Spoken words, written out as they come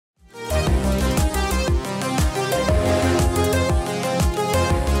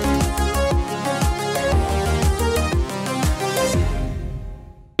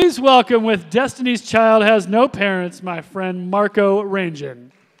Please welcome, with Destiny's Child Has No Parents, my friend Marco Rengan.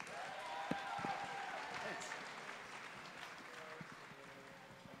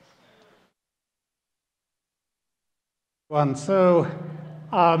 So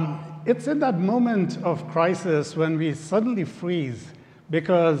it's in that moment of crisis when we suddenly freeze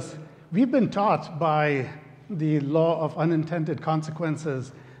because we've been taught by the law of unintended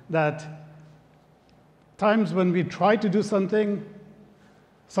consequences that times when we try to do something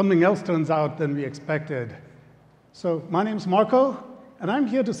else turns out than we expected. So my name's Marco, and I'm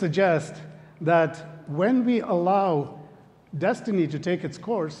here to suggest that when we allow destiny to take its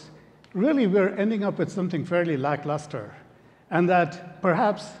course, really we're ending up with something fairly lackluster, and that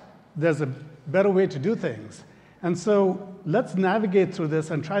perhaps there's a better way to do things. And so let's navigate through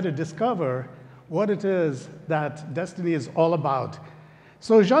this and try to discover what it is that destiny is all about.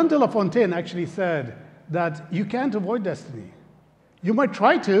 So Jean de La Fontaine actually said that you can't avoid destiny. You might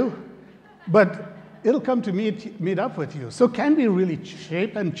try to, but it'll come to meet up with you. So can we really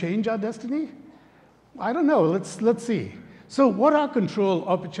shape and change our destiny? I don't know. Let's see. So what are control,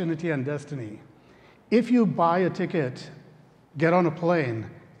 opportunity, and destiny? If you buy a ticket, get on a plane,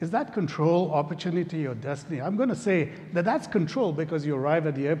 is that control, opportunity, or destiny? I'm going to say that that's control because you arrive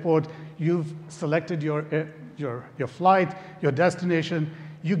at the airport, you've selected your flight, your destination,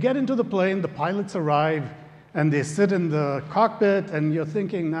 you get into the plane, the pilots arrive, and they sit in the cockpit, and you're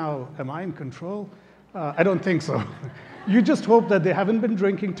thinking, now, am I in control? I don't think so. You just hope that they haven't been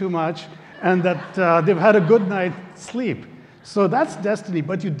drinking too much and that they've had a good night's sleep. So that's destiny,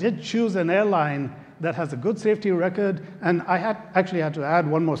 but you did choose an airline that has a good safety record, and I actually had to add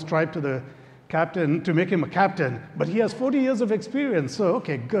one more stripe to the captain to make him a captain, but he has 40 years of experience, so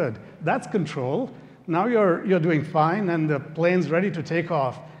okay, good. That's control. Now you're doing fine, and the plane's ready to take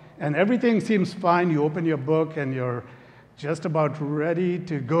off, and everything seems fine. You open your book, and you're just about ready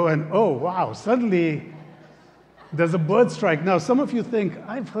to go, and oh, wow, suddenly there's a bird strike. Now, some of you think,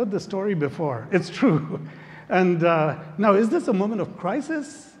 I've heard the story before. It's true. And now, is this a moment of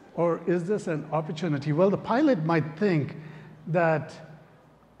crisis? Or is this an opportunity? Well, the pilot might think that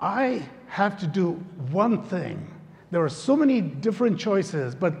I have to do one thing. There are so many different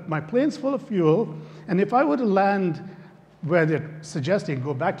choices, but my plane's full of fuel, and if I were to land where they're suggesting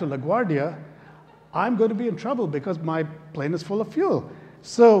go back to LaGuardia, I'm going to be in trouble because my plane is full of fuel.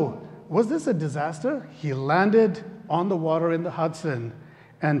 So was this a disaster? He landed on the water in the Hudson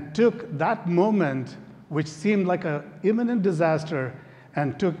and took that moment, which seemed like an imminent disaster,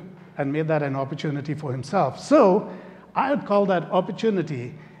 and made that an opportunity for himself. So I would call that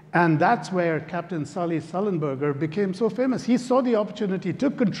opportunity, and that's where Captain Sully Sullenberger became so famous. He saw the opportunity,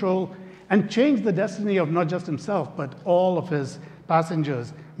 took control, and changed the destiny of not just himself, but all of his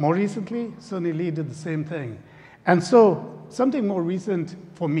passengers. More recently, Sonny Lee did the same thing. And so something more recent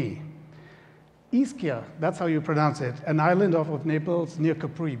for me. Ischia, that's how you pronounce it, an island off of Naples near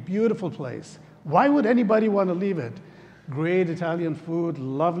Capri, beautiful place. Why would anybody want to leave it? Great Italian food,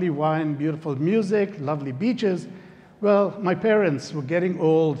 lovely wine, beautiful music, lovely beaches. Well, my parents were getting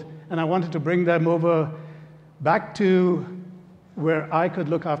old, and I wanted to bring them over back to where I could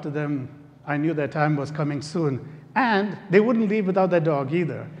look after them. I knew their time was coming soon. And they wouldn't leave without their dog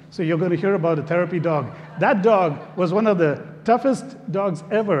either. So you're going to hear about a therapy dog. That dog was one of the toughest dogs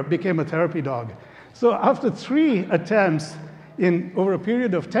ever, became a therapy dog. So after 3 attempts over a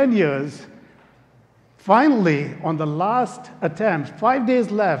period of 10 years, finally, on the last attempt, 5 days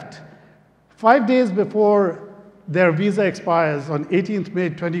left, 5 days before their visa expires on 18th May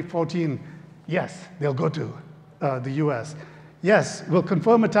 2014, yes, they'll go to the US. Yes, we'll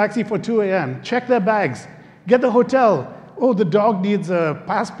confirm a taxi for 2 a.m., check their bags, get the hotel. Oh, the dog needs a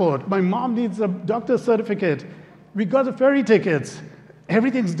passport. My mom needs a doctor's certificate. We got the ferry tickets.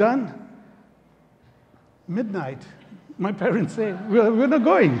 Everything's done. Midnight, my parents say, we're not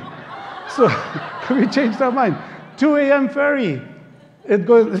going. So we changed our mind. 2 a.m. ferry. It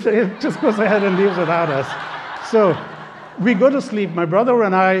just goes ahead and leaves without us. So we go to sleep. My brother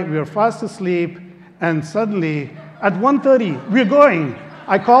and I, we are fast asleep, and suddenly at 1:30, we're going.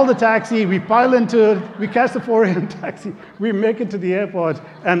 I call the taxi, we pile into it, we catch the 4 a.m. taxi, we make it to the airport,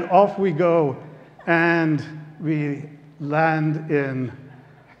 and off we go. And we land in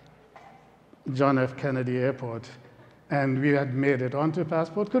John F. Kennedy Airport. And we had made it onto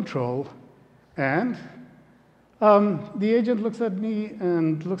passport control. And the agent looks at me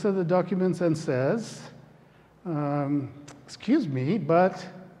and looks at the documents and says, excuse me, but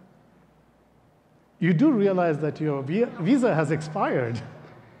you do realize that your visa has expired.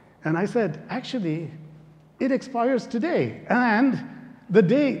 And I said, actually, it expires today. And the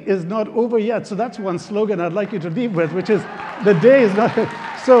day is not over yet. So that's one slogan I'd like you to leave with, which is, the day is not.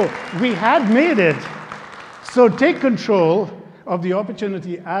 So we had made it. So take control of the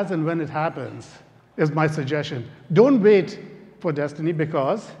opportunity as and when it happens, is my suggestion. Don't wait for destiny,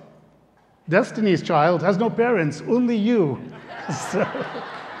 because Destiny's Child has no parents, only you. So,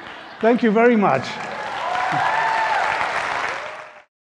 thank you very much.